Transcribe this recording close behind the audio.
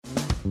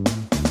Hello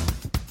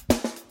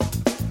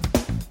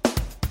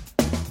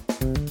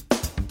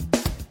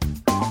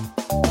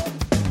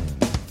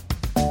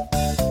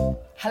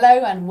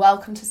and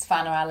welcome to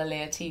Savannah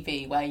Alalia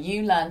TV, where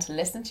you learn to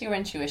listen to your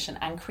intuition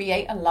and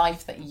create a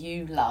life that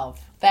you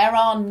love. There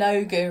are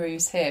no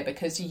gurus here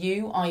because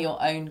you are your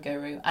own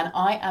guru, and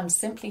I am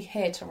simply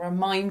here to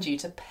remind you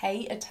to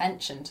pay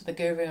attention to the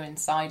guru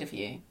inside of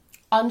you.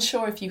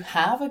 Unsure if you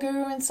have a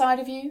guru inside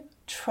of you?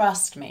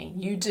 Trust me,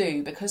 you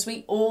do, because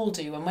we all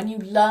do, and when you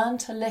learn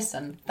to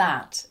listen,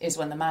 that is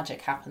when the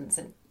magic happens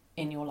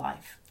in your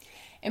life.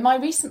 In my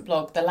recent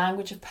blog, The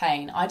Language of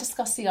Pain, I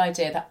discuss the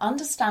idea that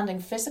understanding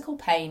physical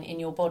pain in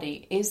your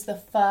body is the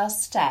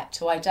first step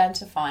to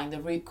identifying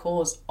the root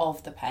cause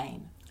of the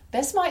pain.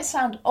 This might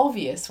sound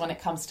obvious when it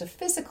comes to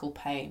physical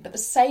pain, but the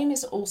same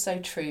is also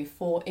true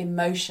for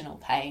emotional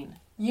pain.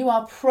 You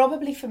are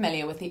probably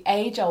familiar with the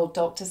age-old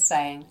doctor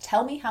saying,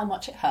 "Tell me how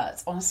much it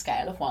hurts on a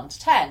scale of 1 to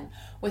 10,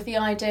 with the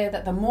idea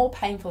that the more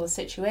painful the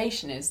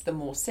situation is, the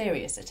more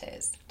serious it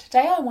is.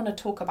 Today I want to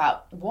talk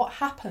about what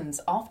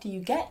happens after you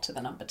get to the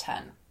number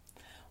 10.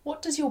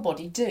 What does your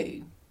body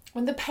do?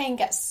 When the pain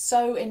gets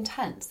so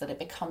intense that it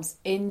becomes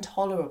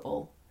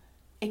intolerable,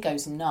 it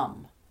goes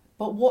numb.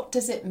 But what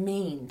does it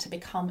mean to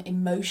become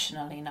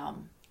emotionally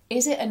numb?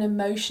 Is it an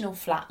emotional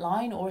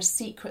flatline or a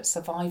secret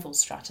survival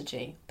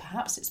strategy?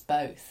 Perhaps it's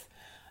both.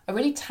 A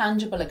really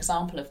tangible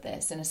example of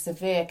this in a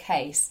severe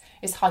case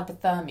is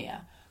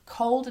hypothermia.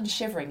 Cold and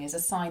shivering is a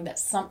sign that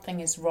something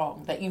is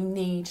wrong, that you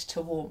need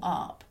to warm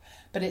up.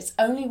 But it's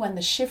only when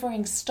the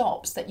shivering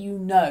stops that you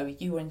know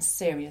you are in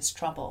serious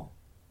trouble.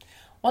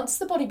 Once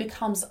the body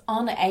becomes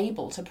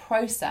unable to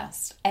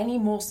process any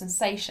more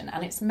sensation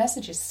and its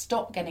messages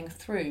stop getting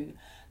through,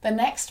 the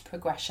next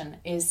progression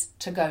is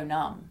to go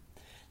numb.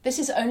 This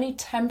is only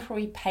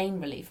temporary pain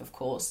relief, of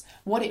course.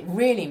 What it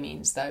really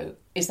means, though,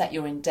 is that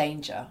you're in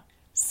danger.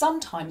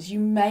 Sometimes you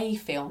may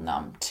feel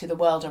numb to the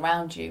world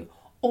around you,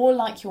 or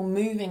like you're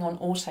moving on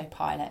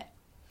autopilot.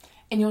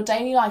 In your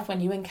daily life,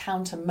 when you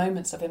encounter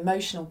moments of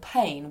emotional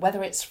pain,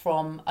 whether it's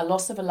from a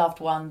loss of a loved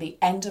one, the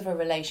end of a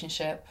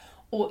relationship,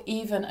 or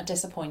even a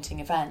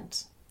disappointing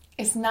event,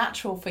 it's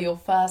natural for your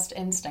first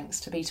instincts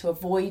to be to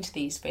avoid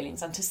these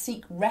feelings and to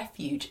seek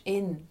refuge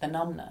in the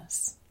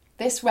numbness.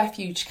 This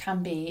refuge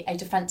can be a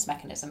defense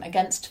mechanism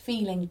against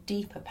feeling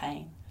deeper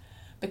pain,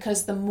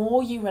 because the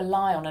more you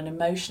rely on an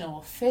emotional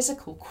or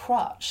physical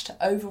crutch to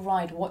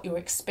override what you're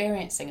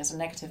experiencing as a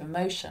negative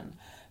emotion,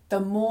 the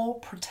more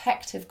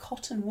protective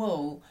cotton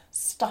wool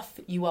stuff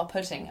you are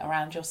putting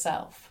around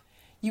yourself.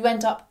 You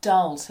end up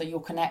dull to your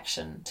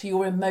connection, to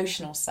your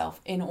emotional self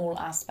in all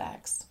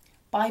aspects.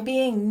 By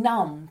being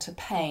numb to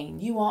pain,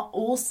 you are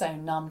also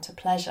numb to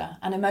pleasure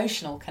and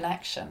emotional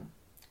connection,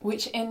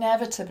 which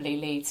inevitably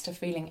leads to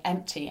feeling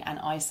empty and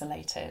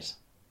isolated.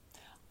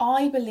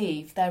 I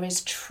believe there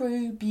is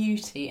true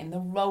beauty in the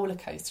roller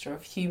coaster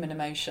of human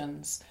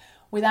emotions.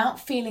 Without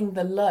feeling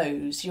the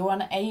lows, you're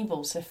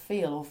unable to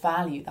feel or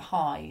value the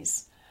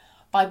highs.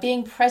 By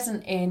being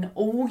present in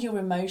all your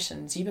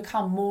emotions, you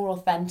become more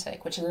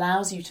authentic, which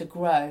allows you to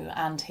grow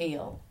and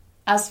heal.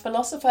 As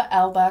philosopher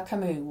Albert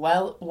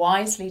Camus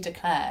wisely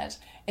declared,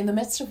 "In the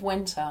midst of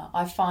winter,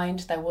 I find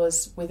there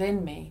was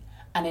within me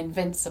an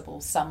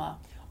invincible summer."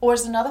 Or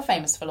as another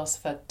famous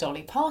philosopher,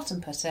 Dolly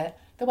Parton, put it,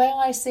 "The way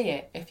I see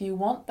it, if you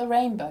want the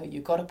rainbow,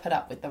 you've got to put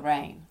up with the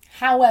rain."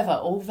 However,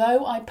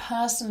 although I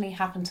personally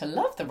happen to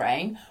love the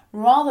rain,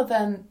 rather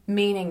than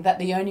meaning that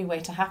the only way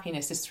to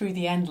happiness is through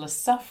the endless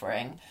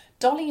suffering,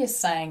 Dolly is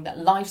saying that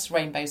life's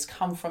rainbows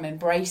come from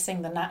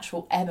embracing the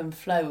natural ebb and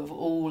flow of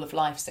all of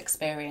life's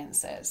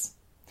experiences.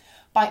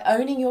 By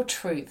owning your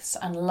truths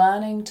and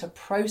learning to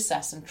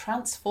process and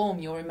transform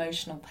your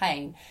emotional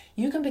pain,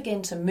 you can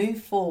begin to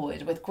move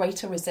forward with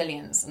greater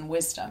resilience and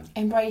wisdom,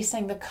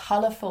 embracing the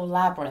colourful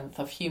labyrinth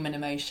of human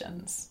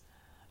emotions.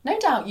 No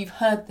doubt you've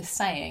heard the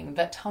saying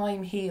that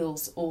time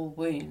heals all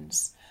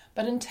wounds,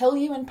 but until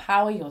you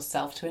empower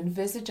yourself to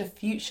envisage a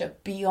future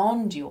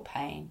beyond your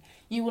pain,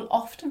 you will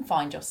often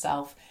find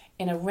yourself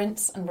in a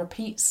rinse and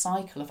repeat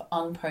cycle of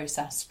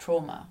unprocessed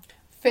trauma.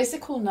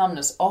 Physical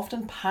numbness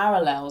often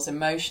parallels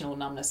emotional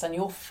numbness, and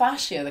your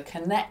fascia, the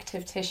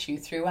connective tissue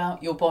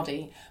throughout your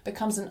body,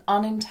 becomes an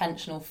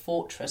unintentional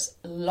fortress,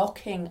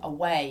 locking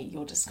away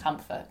your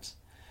discomfort.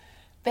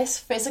 This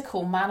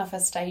physical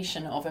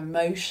manifestation of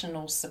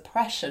emotional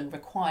suppression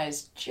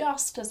requires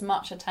just as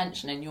much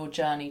attention in your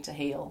journey to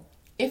heal.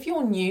 If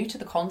you're new to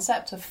the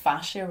concept of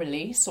fascia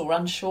release or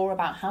unsure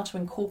about how to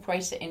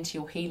incorporate it into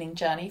your healing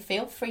journey,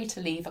 feel free to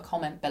leave a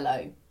comment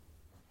below.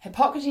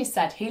 Hippocrates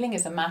said healing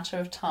is a matter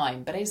of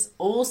time, but is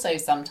also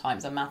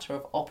sometimes a matter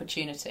of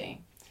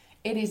opportunity.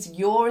 It is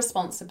your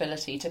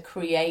responsibility to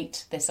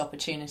create this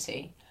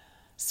opportunity.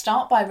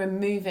 Start by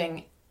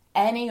removing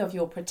any of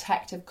your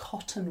protective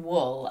cotton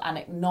wool and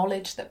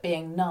acknowledge that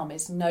being numb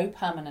is no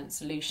permanent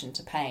solution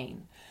to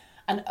pain,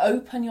 and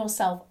open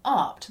yourself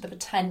up to the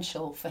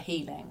potential for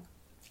healing.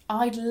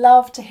 I'd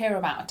love to hear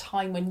about a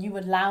time when you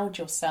allowed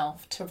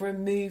yourself to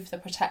remove the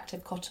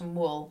protective cotton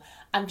wool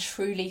and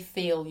truly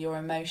feel your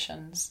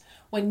emotions,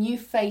 when you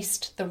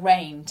faced the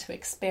rain to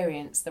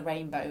experience the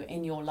rainbow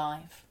in your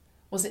life.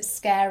 Was it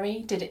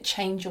scary? Did it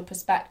change your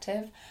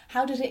perspective?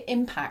 How did it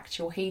impact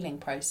your healing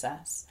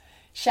process?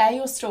 Share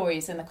your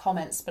stories in the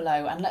comments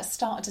below and let's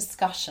start a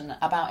discussion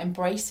about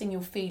embracing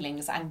your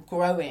feelings and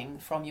growing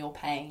from your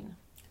pain.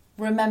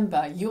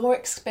 Remember, your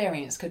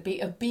experience could be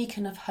a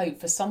beacon of hope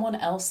for someone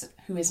else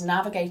who is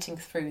navigating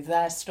through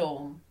their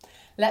storm.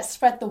 Let's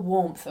spread the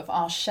warmth of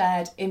our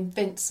shared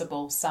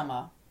invincible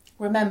summer.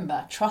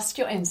 Remember, trust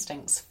your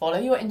instincts, follow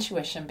your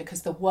intuition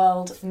because the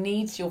world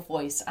needs your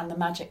voice and the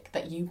magic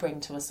that you bring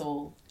to us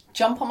all.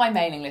 Jump on my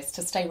mailing list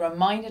to stay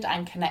reminded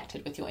and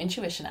connected with your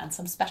intuition and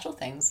some special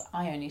things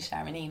I only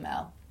share in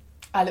email.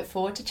 I look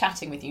forward to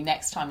chatting with you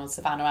next time on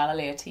Savannah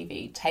Alalia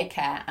TV. Take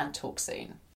care and talk soon.